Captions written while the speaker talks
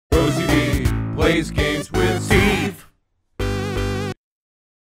plays games with Steve.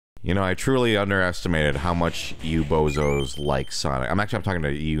 You know, I truly underestimated how much you bozos like Sonic. I'm talking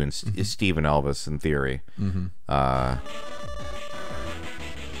to you and Steve and Elvis in theory. So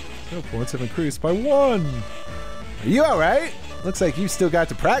points have increased by 1. Are you alright? Looks like you still got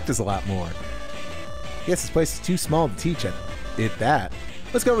to practice a lot more. Guess this place is too small to teach it that.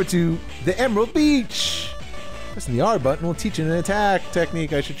 Let's go over to the Emerald Beach. Pressing the R button will teach you an attack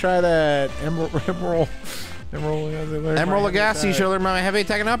technique. I should try that. Emerl Lagasse should learn my heavy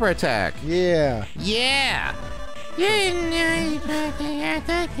attack and upper attack. Yeah. Yeah.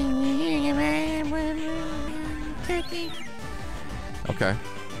 Okay.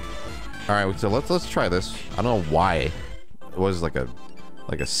 All right. So let's try this. I don't know why. It was like a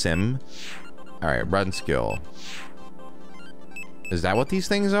sim. All right. Run skill. Is that what these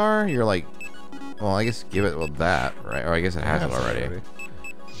things are? You're like, well, I guess give it with that, right? Or I guess it has it already.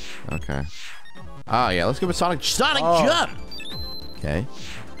 Okay. Ah, yeah. Let's give it Sonic Jump. Okay.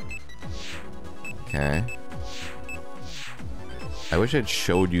 Okay. I wish it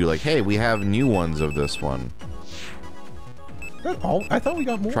showed you like, hey, we have new ones of this one. Oh, I thought we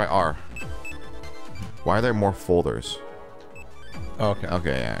got more. Try R. Why are there more folders? Oh, okay.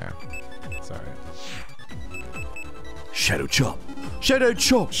 Okay, yeah. Sorry. Shadow Chop. Shadow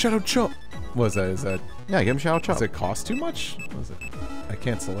Chop. Shadow Chop. What is that? Is that? Yeah, give him Shadow Chop. Does it cost too much? What is it? I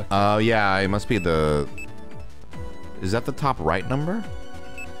can't select. Oh, yeah. It must be the. Is that the top right number?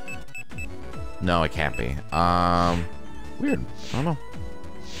 No, it can't be. Weird. I don't know.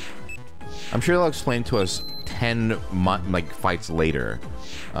 I'm sure they'll explain to us 10 fights later.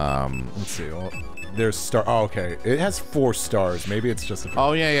 Let's see. Well, there's star. Oh, okay. It has 4 stars. Maybe it's just.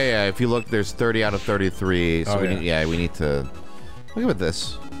 Oh yeah. If you look, there's 30 out of 33. So we need to. Look at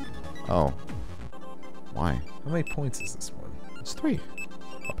this. Oh. Why? How many points is this one? It's 3.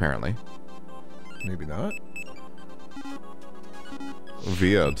 Apparently. Maybe not.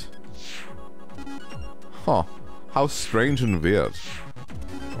 Weird. Huh. How strange and weird.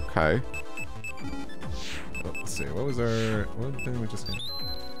 Okay. Let's see. What was our? What thing we just did?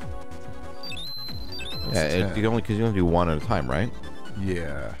 Yeah, you only do 1 at a time, right?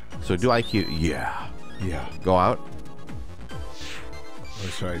 Yeah. So do IQ? Yeah. Yeah. Go out. Or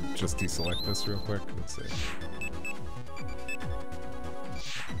should I just deselect this real quick? Let's see.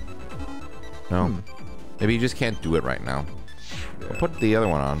 No. Maybe you just can't do it right now. Yeah. I'll put the other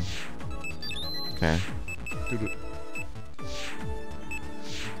one on. Okay.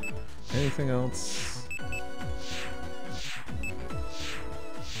 Anything else?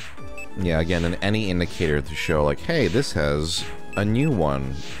 Yeah, again, any indicator to show, like, hey, this has a new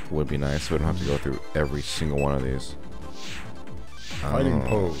one would be nice. So we don't have to go through every single one of these. Fighting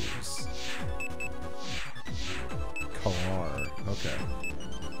pose. Color. Okay.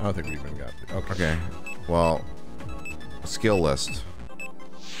 I don't think we even got it. Okay. Well, skill list.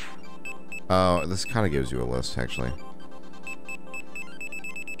 Oh, this kind of gives you a list, actually.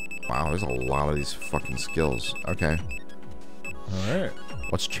 Wow, there's a lot of these fucking skills. Okay. Alright.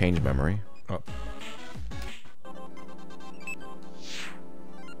 What's change memory? Oh.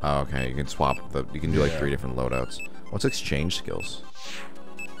 Oh, okay. You can swap you can do like 3 different loadouts. What's exchange skills?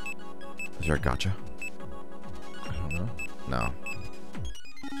 Is there a gotcha? I don't know. No.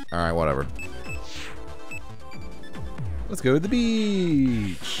 Alright, whatever. Let's go to the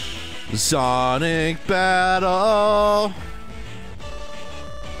beach. Sonic Battle!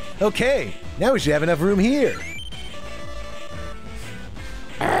 Okay, now we should have enough room here.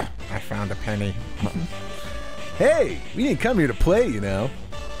 I found a penny. Hey, we didn't come here to play, you know.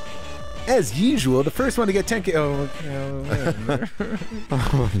 As usual, the first one to get 10K. Oh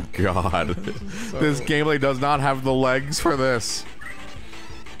my god. This gameplay does not have the legs for this.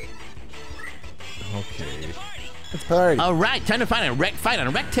 Okay. Let's party. Alright, time to fight on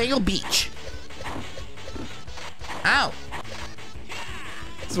a rectangle beach. Ow!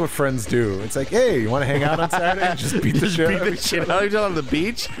 This is what friends do. It's like, hey, you want to hang out on Saturday? Just beat the shit out of each other. Out of each other on the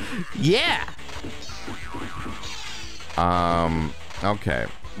beach? Yeah! Okay.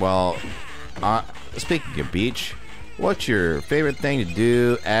 Well, speaking of beach, what's your favorite thing to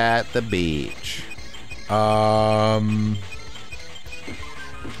do at the beach?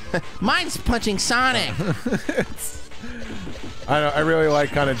 Mine's punching Sonic. I really like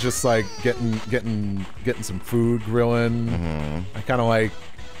kind of just like getting some food grilling. I kind of like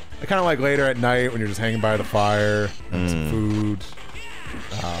later at night when you're just hanging by the fire, having some food.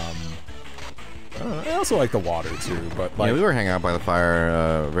 I also like the water too, but like yeah, we were hanging out by the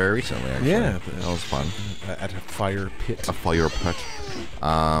fire very recently. Actually. Yeah, that was fun. At a fire pit. A fire pit.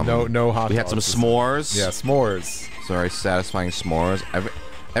 No hot. We had some s'mores. Yeah, s'mores. So very satisfying s'mores.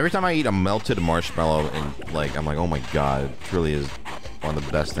 Every time I eat a melted marshmallow, and like I'm like, oh my god, it truly is one of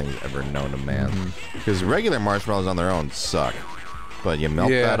the best things ever known to man. Because regular marshmallows on their own suck, but you melt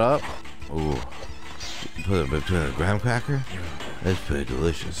that up, ooh, put it between a graham cracker. That's pretty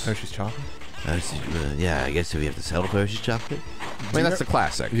delicious. Hershey's chocolate. Yeah, I guess if you have to settle for Hershey's chocolate. I mean, that's the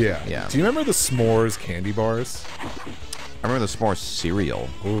classic. Yeah. Do you remember the s'mores candy bars? I remember the s'mores cereal.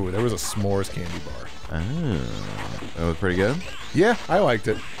 Ooh, there was a s'mores candy bar. Oh, it was pretty good. Yeah, I liked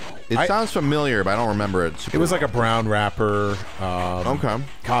it. It sounds familiar, but I don't remember it. It was like a brown wrapper. Okay.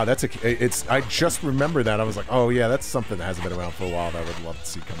 God, I just remember that. I was like, oh yeah, that's something that hasn't been around for a while that I would love to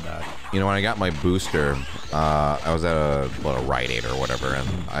see come back. You know, when I got my booster, I was at a Rite Aid or whatever, and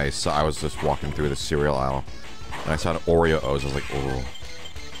I was just walking through the cereal aisle, and I saw the Oreo O's. I was like, oh,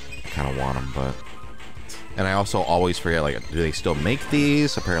 I kind of want them, but. And I also always forget, like, do they still make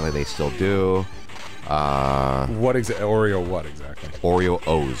these? Apparently, they still do. Oreo what exactly? Oreo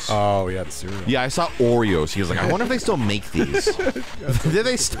O's. Oh, yeah, the cereal. Yeah, I saw Oreos. He was like, I wonder if they still make these. Did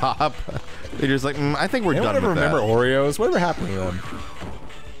they stop? They're just like, I think we're done with that. Remember Oreos? Whatever happened to them?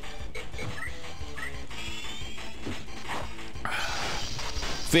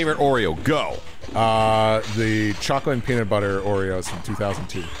 Favorite Oreo, go. The chocolate and peanut butter Oreos from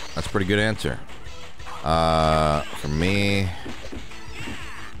 2002. That's a pretty good answer. For me,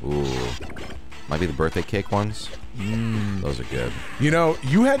 might be the birthday cake ones. Those are good. You know,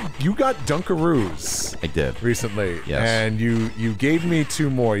 you got Dunkaroos. I did recently. Yes. And you gave me 2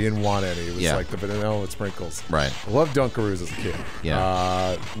 more. You didn't want any. It was like the vanilla with sprinkles. Right. I loved Dunkaroos as a kid.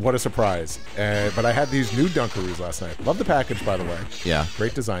 Yeah. What a surprise. But I had these new Dunkaroos last night. Love the package, by the way. Yeah.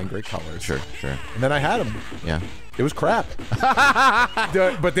 Great design, great colors. Sure. And then I had them. Yeah. It was crap.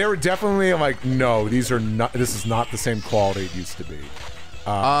 But they were definitely like, no, these are not. This is not the same quality it used to be.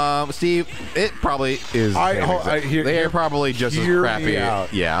 Steve, it probably is. They're probably just as crappy.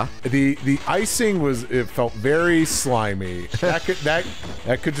 Yeah. The icing it felt very slimy.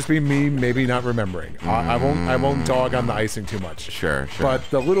 That could just be me maybe not remembering. I won't dog on the icing too much. Sure. But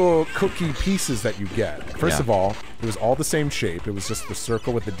the little cookie pieces that you get. First of all, it was all the same shape. It was just the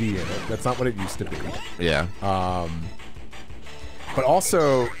circle with the D in it. That's not what it used to be. Yeah. But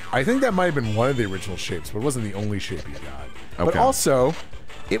also, I think that might have been one of the original shapes, but it wasn't the only shape you got. Okay. But also,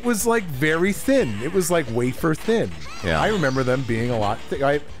 it was like very thin. It was like wafer thin. Yeah. I remember them being a lot thick.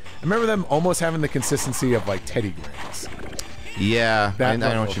 I remember them almost having the consistency of like Teddy Grahams. Yeah, I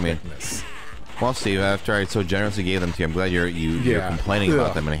know what you mean. Thickness. Well, Steve, after I so generously gave them to you, I'm glad you're complaining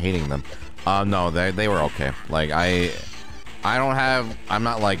about them and hating them. No, they were okay. Like I'm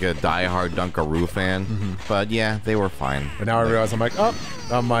not like a diehard Dunkaroo fan, but yeah, they were fine. But now I realize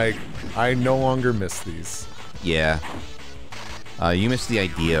I no longer miss these. Yeah. You missed the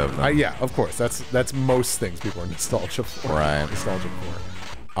idea of them. Yeah, of course. That's most things people are nostalgic for. Right. Nostalgic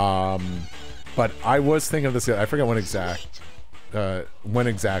for. But I was thinking of this. I forget when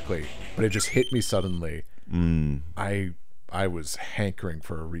exactly, but it just hit me suddenly. I was hankering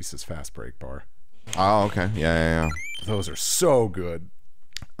for a Reese's Fast Break bar. Oh, okay. Yeah. Those are so good.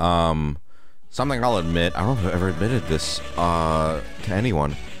 Something I'll admit. I don't know if I've ever admitted this to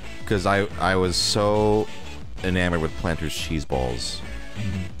anyone, because I was so enamored with Planters cheese balls.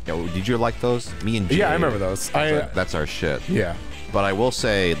 Did you like those? Me and Jay. Yeah, I remember those. That's our shit. Yeah. But I will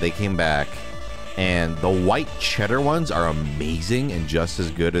say they came back, and the white cheddar ones are amazing and just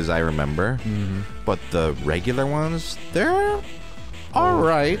as good as I remember. But the regular ones, they're all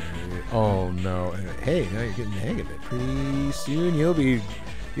right. Oh no! Hey, now you're getting the hang of it. Pretty soon you'll be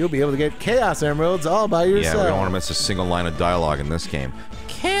able to get Chaos Emeralds all by yourself. Yeah, we don't want to miss a single line of dialogue in this game.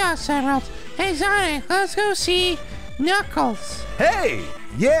 Chaos Emeralds. Hey, Sonic, let's go see Knuckles. Hey!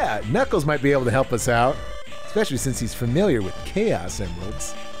 Yeah, Knuckles might be able to help us out, especially since he's familiar with Chaos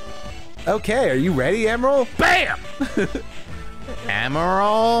Emeralds. Okay, are you ready, Emerl? Bam!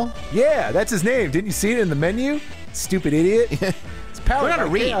 Emerl? Yeah, that's his name. Didn't you see it in the menu? Stupid idiot. It's powered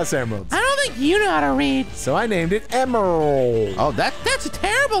by Chaos Emeralds. I don't think you know how to read. So I named it Emerl. Oh, that's a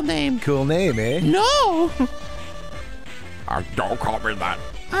terrible name. Cool name, eh? No. Don't call me that.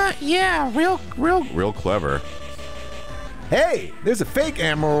 Yeah, real clever. Hey, there's a fake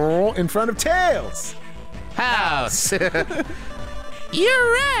Emerl in front of Tails. House. You're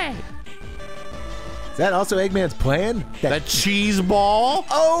right. Is that also Eggman's plan? That cheese ball?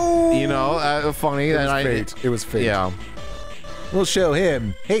 Oh! You know, funny. It was fate. Yeah. We'll show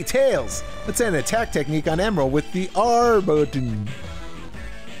him. Hey, Tails, let's add an attack technique on Emerl with the R button.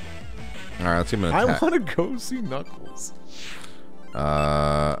 All right, let's give him an attack. I want to go see Knuckles.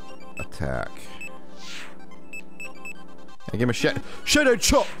 Attack. I give him a shadow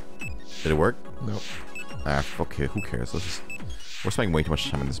chop. Did it work? No. Okay, who cares? Let's just We're spending way too much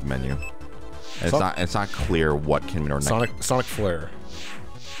time in this menu. And it's not clear what can or Sonic Flare.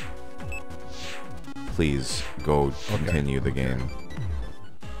 Please go continue the game.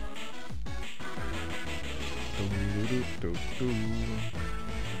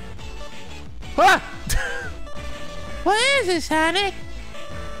 Ah! What is it, Sonic?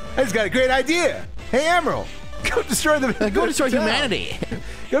 I just got a great idea. Hey, Emerl, go destroy the. Go destroy humanity.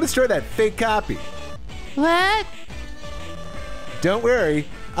 Go destroy that fake copy. What? Don't worry,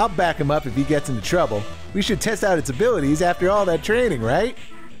 I'll back him up if he gets into trouble. We should test out its abilities after all that training, right?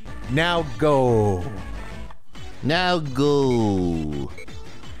 Now go. Now go.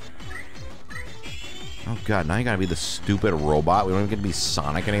 Oh god, now you gotta be the stupid robot. We don't even get to be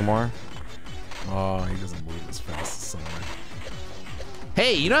Sonic anymore. Oh, he doesn't move as fast as Sonic.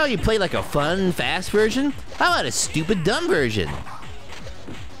 Hey, you know how you play like a fun, fast version? How about a stupid, dumb version?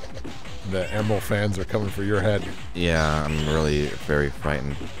 The Emerl fans are coming for your head. Yeah, I'm really very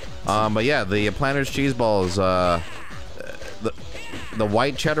frightened. But yeah, the Planters cheese balls, the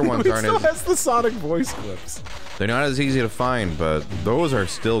white cheddar ones aren't still as... has the Sonic voice clips. They're not as easy to find, but those are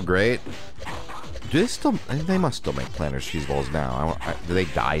still great. Do they still... They must still make Planters cheese balls now. Do they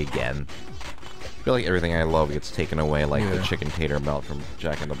die again? I feel like everything I love gets taken away, like the chicken tater melt from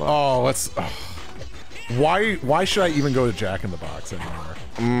Jack in the Box. Oh, let's... Why should I even go to Jack in the Box anymore?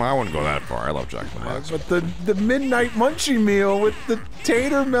 I wouldn't go that far. I love Jack in the Box. But the midnight munchie meal with the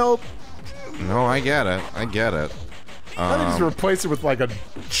tater melt... No, I get it. I get it. I think just replace it with like a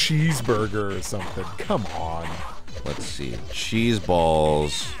cheeseburger or something. Come on. Let's see. Cheese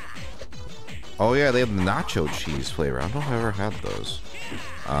balls. Oh yeah, they have the nacho cheese flavor. I don't know if I've ever had those.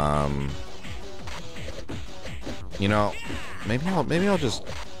 You know, maybe I'll just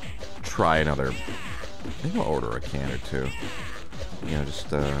try another. Maybe I'll order a can or two. You know, just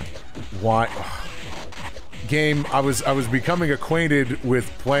Why? Game. I was becoming acquainted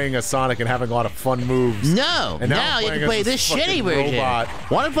with playing as Sonic and having a lot of fun moves. No, and now you can play this shitty version. Robot.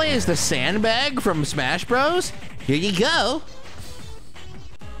 Want to play as the sandbag from Smash Bros? Here you go.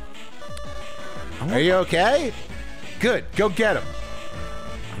 Are you okay? Good. Go get him.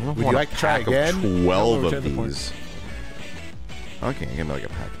 Would you like to try again? 12 of these. Okay, give me like a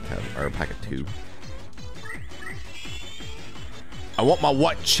pack of 10 or a pack of 2. I want my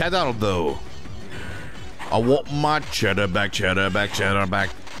what cheddar though. I want my cheddar back, cheddar back, cheddar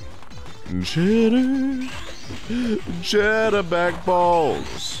back. Cheddar back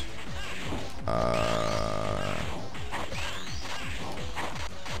balls.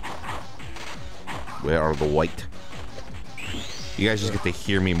 Where are the white? You guys just get to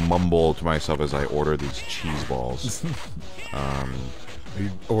hear me mumble to myself as I order these cheese balls. Are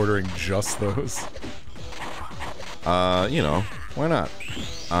you ordering just those? You know, why not?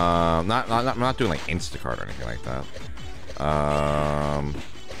 I'm not doing like Instacart or anything like that.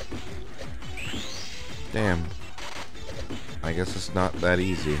 Damn. I guess it's not that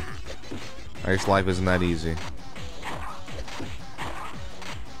easy. I guess life isn't that easy.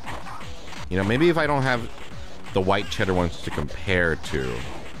 You know, maybe if I don't have the white cheddar ones to compare to,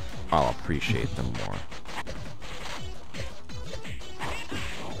 I'll appreciate them more.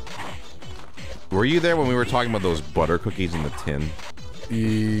 Were you there when we were talking about those butter cookies in the tin?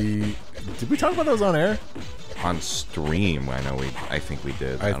 Did we talk about those on air? On stream, I think we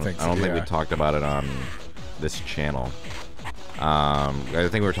did. I don't think we talked about it on this channel. I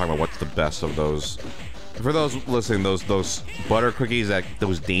think we were talking about what's the best of those. For those listening, those butter cookies,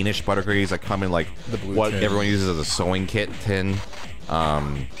 those Danish butter cookies that come in like what tin everyone uses as a sewing kit tin.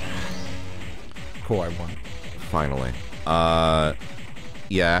 Cool, I won. Finally.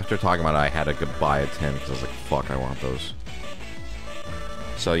 Yeah, after talking about it, I had to buy a tin because I was like, fuck, I want those.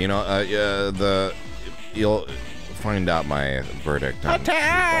 So, you know, you'll find out my verdict on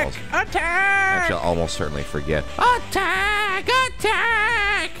Attack! Attack! Actually, I'll almost certainly forget. Attack!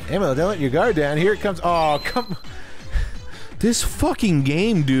 Attack! Emerl, don't let your guard down. Here it comes. Oh, come. This fucking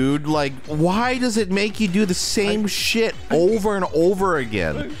game, dude. Like, why does it make you do the same shit over and over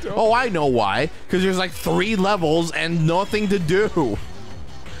again? Oh, I know why. Because there's like 3 levels and nothing to do.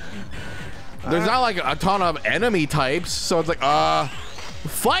 There's not like a ton of enemy types, so it's like,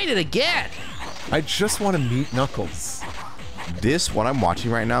 fight it again. I just want to meet Knuckles. This, what I'm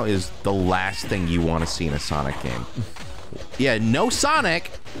watching right now, is the last thing you want to see in a Sonic game. Yeah, no Sonic,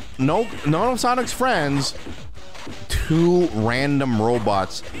 none of Sonic's friends, 2 random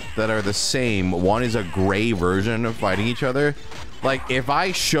robots that are the same. One is a gray version of fighting each other. Like, if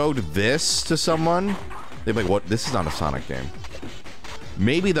I showed this to someone, they'd be like, what? This is not a Sonic game.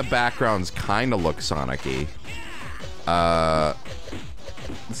 Maybe the backgrounds kind of look Sonic-y.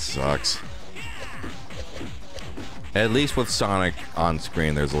 This sucks. At least with Sonic on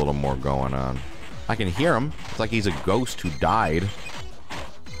screen, there's a little more going on. I can hear him. It's like he's a ghost who died.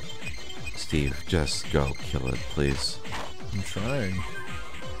 Steve, just go kill it, please. I'm trying.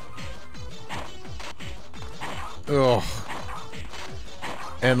 Ugh.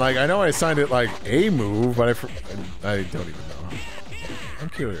 And like, I know I assigned it like a move, but I don't even know. I'm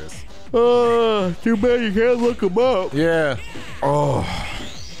curious. Too bad you can't look him up. Yeah. Oh.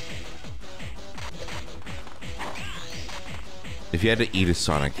 If you had to eat a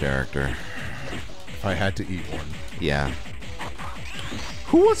Sonic character. If I had to eat one. Yeah.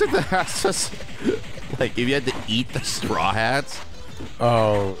 Who was it that asked us? Like, if you had to eat the Straw Hats?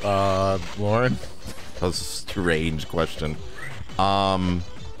 Oh, Lauren? That was a strange question.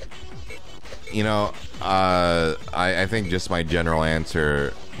 You know, I think just my general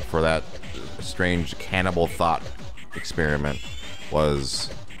answer for that strange cannibal thought experiment was,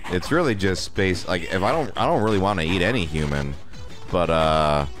 it's really just based, like, if I don't really want to eat any human, but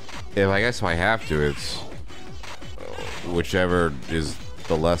if I have to, it's whichever is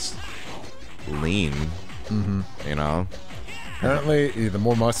the less lean. Mm-hmm. You know. Apparently, the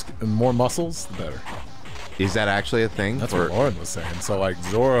more muscles, the better. Is that actually a thing? That's what Lauren was saying. So, like,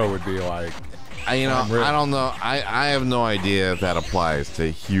 Zora would be like... I don't know. I have no idea if that applies to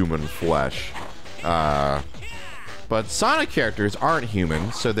human flesh. But Sonic characters aren't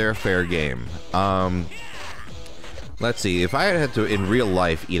human, so they're fair game. Let's see. If I had to, in real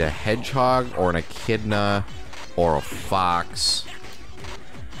life, eat a hedgehog or an echidna or a fox...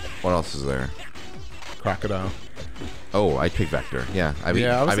 What else is there? Crocodile. Oh, I'd pick Vector. Yeah, I've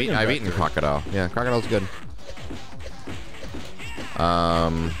eaten crocodile. Yeah, crocodile's good. Would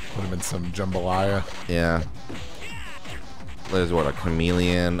have been some jambalaya. Yeah. There's what, a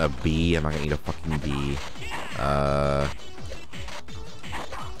chameleon, a bee. I'm not gonna eat a fucking bee.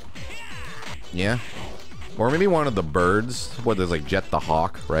 Yeah. Or maybe one of the birds. What, there's like Jet the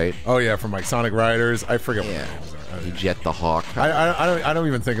Hawk, right? Oh yeah, from like Sonic Riders. I forget what Yeah. the names are. Jet the Hawk. I don't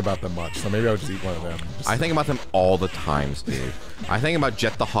even think about them much, so maybe I'll just eat one of them. I think about them all the time, Steve. I think about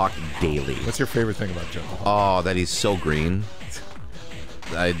Jet the Hawk daily. What's your favorite thing about Jet the Hawk? Oh, that he's so green.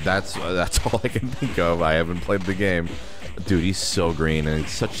 That's all I can think of. I haven't played the game. Dude, he's so green, and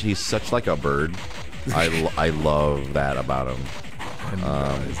he's such like a bird. I love that about him. And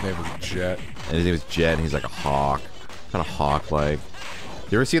his name was Jet. And his name is Jet, and he's like a hawk. Kind of hawk-like.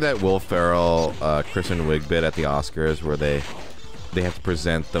 You ever see that Will Ferrell, Kristen Wiig bit at the Oscars where they have to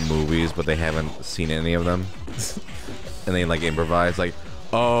present the movies, but they haven't seen any of them? And they, like, improvise, like,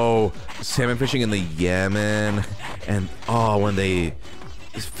 oh, salmon fishing in the Yemen, and, oh, when they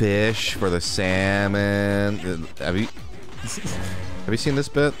fish for the salmon. Have you seen this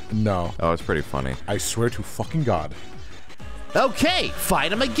bit? No. Oh, it's pretty funny. I swear to fucking God. Okay,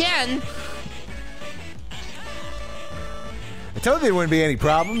 fight him again. I told you there wouldn't be any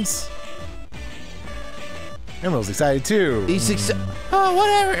problems. Emerald's excited too. Oh,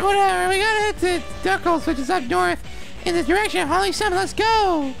 whatever. We gotta hit the Duckles, which is up north in the direction of Holy Summit. Let's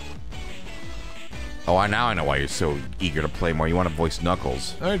go. Oh, now I know why you're so eager to play more. You want to voice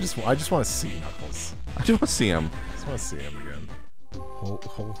Knuckles. I just want to see Knuckles. I just want to see him. I just want to see him again.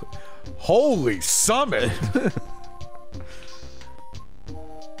 Holy Summit!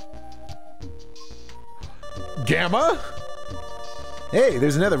 Gamma? Hey,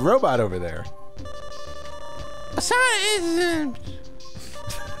 there's another robot over there.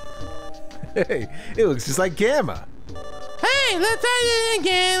 Hey, it looks just like Gamma. Hey, let's try it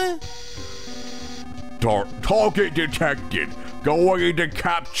again. Target detected. Going into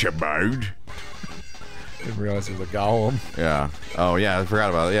capture mode. Didn't realize it was a golem. Yeah. Oh, yeah, I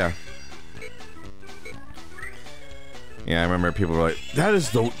forgot about it, yeah. Yeah, I remember people were like, that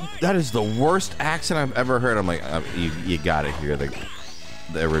is the worst accent I've ever heard. I'm like, you gotta hear the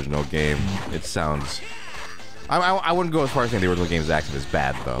original game. It sounds... I wouldn't go as far as saying the original game's accent is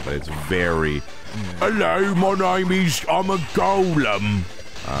bad, though, but it's very... Hello, my name is... I'm a golem.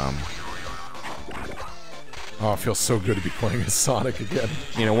 Oh, it feels so good to be playing as Sonic again.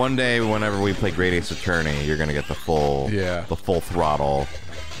 You know, one day, whenever we play Great Ace Attorney, you're gonna get the full... Yeah. The full throttle.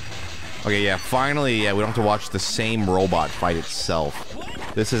 Okay, yeah, finally, yeah, we don't have to watch the same robot fight itself.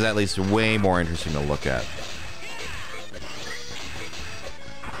 This is at least way more interesting to look at.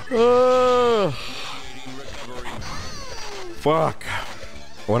 Fuck.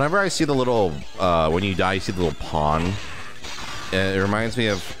 Whenever I see the little, when you die, you see the little pawn, it reminds me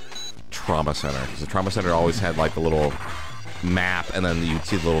of Trauma Center. Because the Trauma Center always had, like, a little map, and then you'd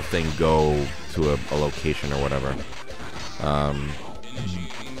see the little thing go to a location or whatever.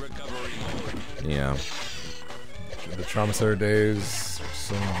 Yeah. The Trauma Center days were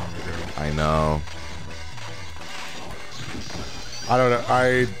so long ago. I know. I don't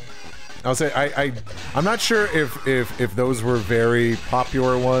know. I'll say I'm not sure if those were very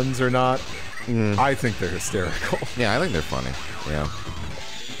popular ones or not. I think they're hysterical. Yeah, I think they're funny. Yeah.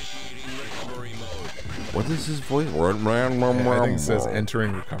 What is his voice? I think it says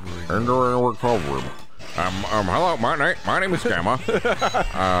entering recovery. Entering recovery. Hello, my name is Gamma.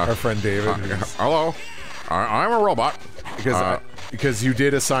 Our friend David. Hello, I'm a robot. Because you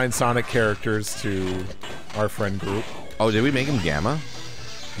did assign Sonic characters to our friend group. Oh, did we make him Gamma?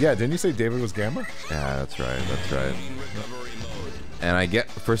 Yeah, didn't you say David was Gamma? Yeah, that's right. That's right. And I get,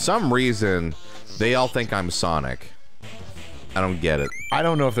 for some reason, they all think I'm Sonic. I don't get it. I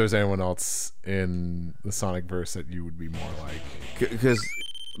don't know if there's anyone else in the Sonic verse that you would be more like. Because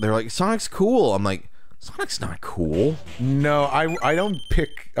they're like, Sonic's cool. I'm like, Sonic's not cool. No, I don't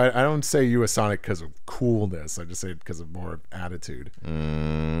pick. I don't say you as Sonic because of coolness. I just say it because of more attitude.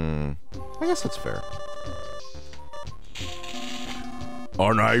 I guess that's fair.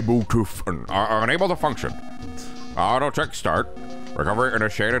 Unable to function. Auto check start. Recovery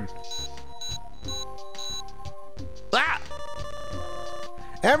initiated. Ah!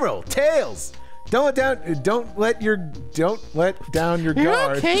 Emerl, Tails, don't let down your You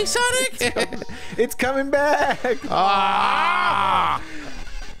guard. okay, Sonic? It's coming back. Ah!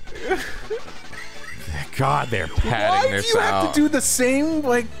 God, they're padding this out. Why do you have to do the same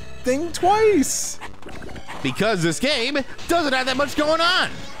thing twice? Because this game doesn't have that much going on.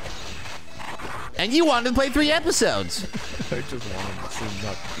 And you wanted to play 3 episodes. I just wanted to see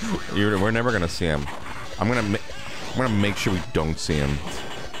nothing. We're never gonna see him. I'm gonna make sure we don't see him.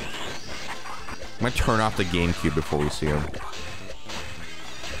 I'm gonna turn off the GameCube before we see him.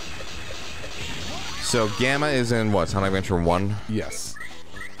 So Gamma is in what? Sonic Adventure 1? Yes.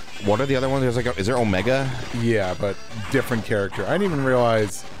 What are the other ones? There's like is there Omega? Yeah, but different character. I didn't even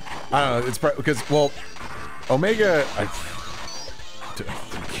realize. I don't know. It's because Omega. I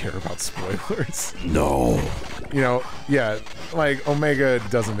don't care about spoilers. No. You know, yeah, like Omega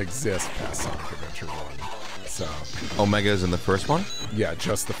doesn't exist past Sonic Adventure 1. So Omega's in the first one? Yeah,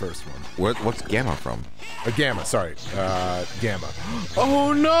 just the first one. What's Gamma from? Gamma, sorry. Gamma.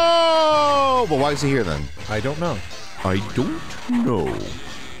 Oh no! But why is he here then? I don't know. I don't know.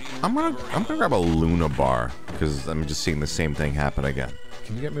 I'm gonna grab a Luna bar because I'm just seeing the same thing happen again.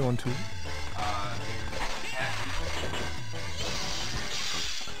 Can you get me one too?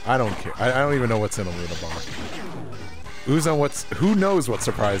 I don't care. I don't even know what's in a Luna bar. Who knows what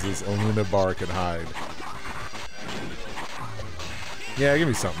surprises a Luna bar can hide? Yeah, give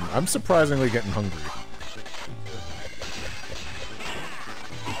me something. I'm surprisingly getting hungry.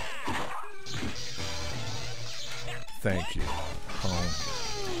 Thank you.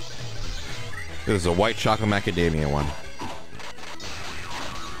 This is a white chocolate macadamia one.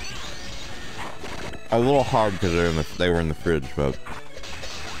 A little hard because they were in the fridge, but.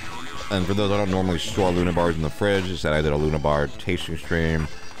 And for those I don't normally store Luna bars in the fridge, instead I did a Luna bar tasting stream,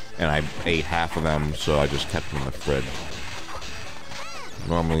 and I ate half of them, so I just kept them in the fridge.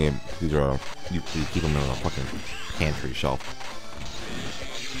 Normally, these are you keep them in a fucking pantry shelf.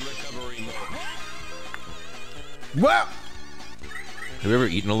 Wow. Have you ever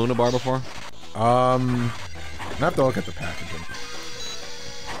eaten a Luna bar before? I have to look at the packaging.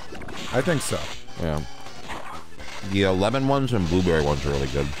 I think so. Yeah. The lemon ones and blueberry ones are really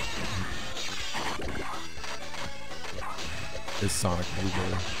good. Is Sonic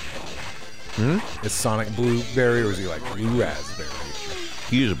blueberry? Is Sonic blueberry or is he like blue raspberry?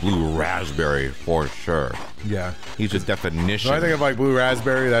 He's a blue raspberry for sure. Yeah. He's a definition. When I think of like blue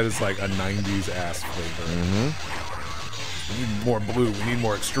raspberry, that is like a 90s ass flavor. We need more blue. We need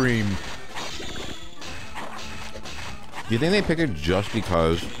more extreme. Do you think they pick it just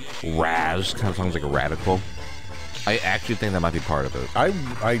because Raz kind of sounds like a radical? I actually think that might be part of it. I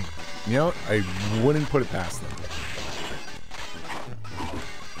wouldn't put it past them.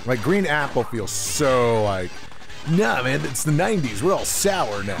 Like Green Apple feels so like, nah, man, it's the 90s. We're all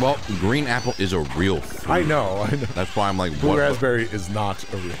sour now. Well, Green Apple is a real fruit. I know. That's why I'm like, blue raspberry is not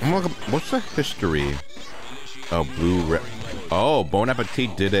a real fruit. What's the history of Oh, Bon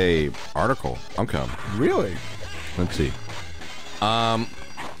Appetit did a article. Okay. Really? Let's see.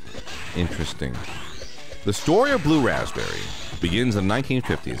 Interesting. The story of blue raspberry begins in the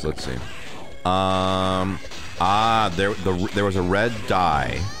 1950s. Let's see. There was a red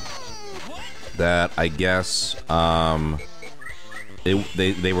dye that I guess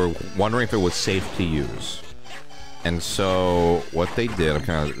they were wondering if it was safe to use, and so what they did, I'm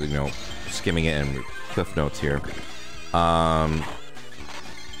kind of skimming it in cliff notes here. I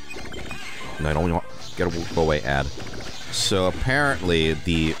don't want get a go away ad. So apparently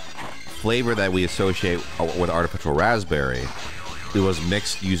the flavor that we associate with artificial raspberry was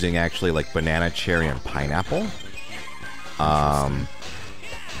mixed using actually like banana, cherry, and pineapple.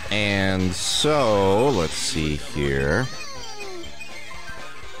 And so let's see here.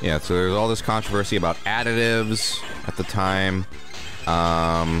 Yeah, so there's all this controversy about additives at the time.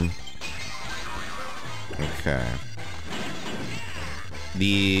 Okay.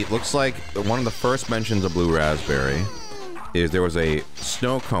 Looks like one of the first mentions of blue raspberry is there was a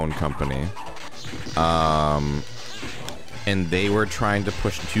snow cone company, and they were trying to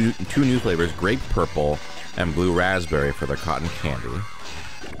push two new flavors, grape purple and blue raspberry, for their cotton candy.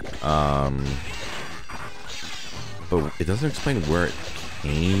 But it doesn't explain where it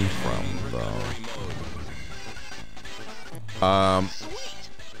came from, though.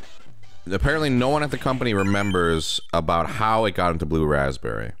 Apparently no one at the company remembers about how it got into blue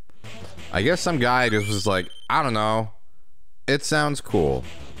raspberry. I guess some guy just was like, I don't know, it sounds cool.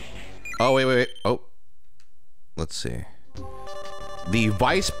 Oh, wait. Oh, let's see. The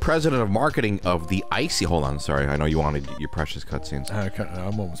vice president of marketing of the Icy... Hold on, sorry. I know you wanted your precious cutscenes.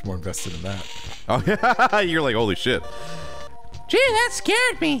 I'm almost more invested in that. Oh, yeah. You're like, holy shit. Gee, that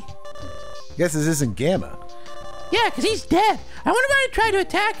scared me. Guess this isn't Gamma. Yeah, because he's dead. I wonder why he tried to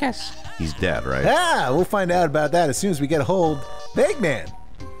attack us. He's dead, right? Ah, we'll find out about that as soon as we get a hold of Eggman.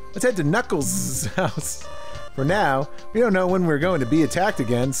 Let's head to Knuckles' house. For now, we don't know when we're going to be attacked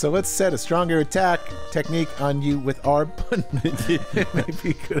again, so let's set a stronger attack technique on you with our button. It may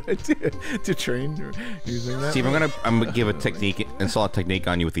be a good idea to train using that. Steve, I'm gonna give a technique, install a technique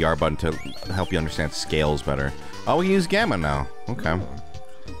on you with the R button to help you understand scales better. Oh, we use Gamma now. Okay.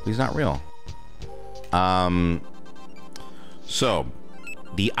 He's not real. So,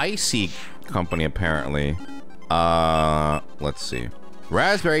 the Icy company apparently, let's see.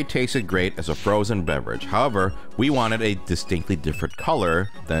 Raspberry tasted great as a frozen beverage. However, we wanted a distinctly different color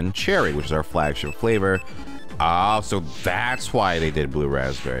than cherry, which is our flagship flavor. So that's why they did blue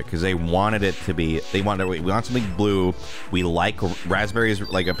raspberry, because they wanted it to be, we want something blue. We like raspberries,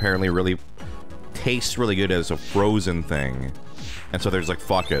 like apparently really tastes really good as a frozen thing. And so there's like,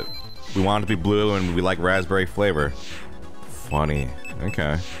 fuck it. We want it to be blue and we like raspberry flavor. Funny.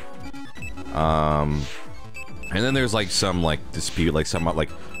 Okay. And then there's like some like dispute, like somewhat like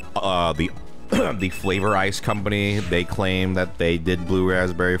the Flavor Ice company. They claim that they did blue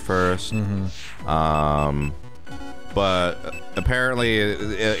raspberry first. But apparently,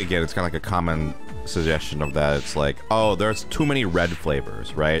 again, it's kind of like a common suggestion of that. It's like, oh, there's too many red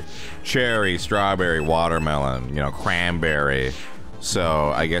flavors, right? Cherry, strawberry, watermelon, you know, cranberry.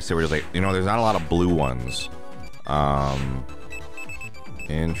 So I guess they were just like, you know, there's not a lot of blue ones.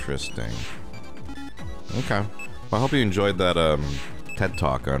 Interesting. Okay. Well, I hope you enjoyed that TED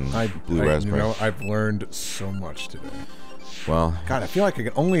Talk on blue raspberry. You know, I've learned so much today. Well, God, I feel like I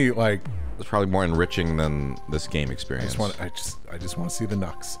can only like. It's probably more enriching than this game experience. I just want to see the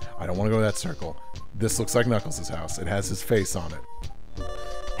Knucks. I don't want to go to that circle. This looks like Knuckles' house. It has his face on it.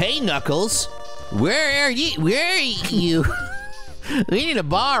 Hey, Knuckles. Where are you? We need to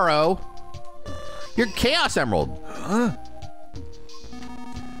borrow your Chaos Emerald. Huh?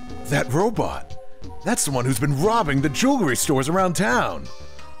 That robot. That's the one who's been robbing the jewelry stores around town.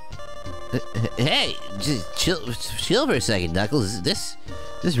 Hey, just chill for a second, Knuckles. This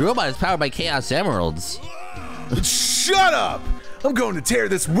robot is powered by Chaos Emeralds. Shut up! I'm going to tear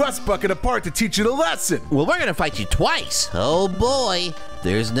this rust bucket apart to teach you the lesson. Well, we're gonna fight you twice. Oh boy,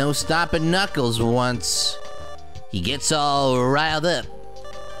 there's no stopping Knuckles once he gets all riled up.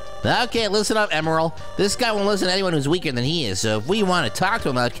 Okay, listen up, Emerl. This guy won't listen to anyone who's weaker than he is, so if we want to talk to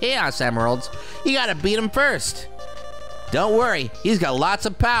him about Chaos Emeralds, you gotta beat him first. Don't worry, he's got lots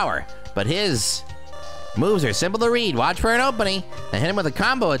of power, but his moves are simple to read. Watch for an opening, and hit him with a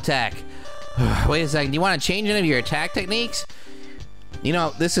combo attack. Wait a second, do you want to change any of your attack techniques? You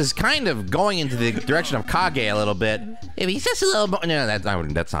know, this is kind of going into the direction of Kage a little bit. If he's just a little more... No, that's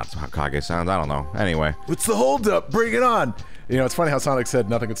not how Kage sounds. I don't know. Anyway. What's the holdup? Bring it on. You know, it's funny how Sonic said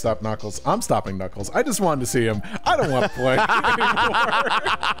nothing could stop Knuckles. I'm stopping Knuckles. I just wanted to see him. I don't want to play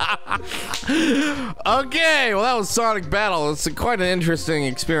anymore. Okay, well, that was Sonic Battle. It's quite an interesting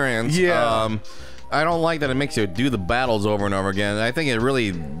experience. Yeah. I don't like that it makes you do the battles over and over again. I think it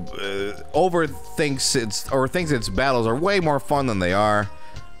really thinks its battles are way more fun than they are.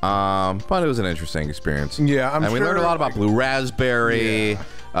 But it was an interesting experience. Yeah, we learned a lot about blue raspberry. Yeah.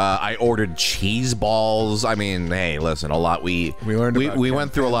 I ordered cheese balls. I mean, hey, listen, a lot. We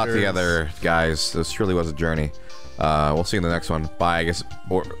went through a lot together, guys. This truly was a journey. We'll see you in the next one. Bye. I guess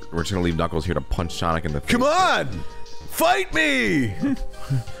we're just gonna leave Knuckles here to punch Sonic in the face. Come on, fight me!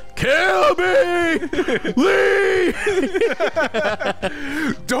 Kill me! Lee!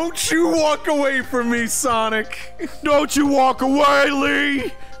 Don't you walk away from me, Sonic! Don't you walk away,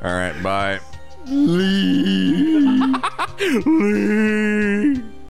 Lee! All right, bye. Lee! Lee!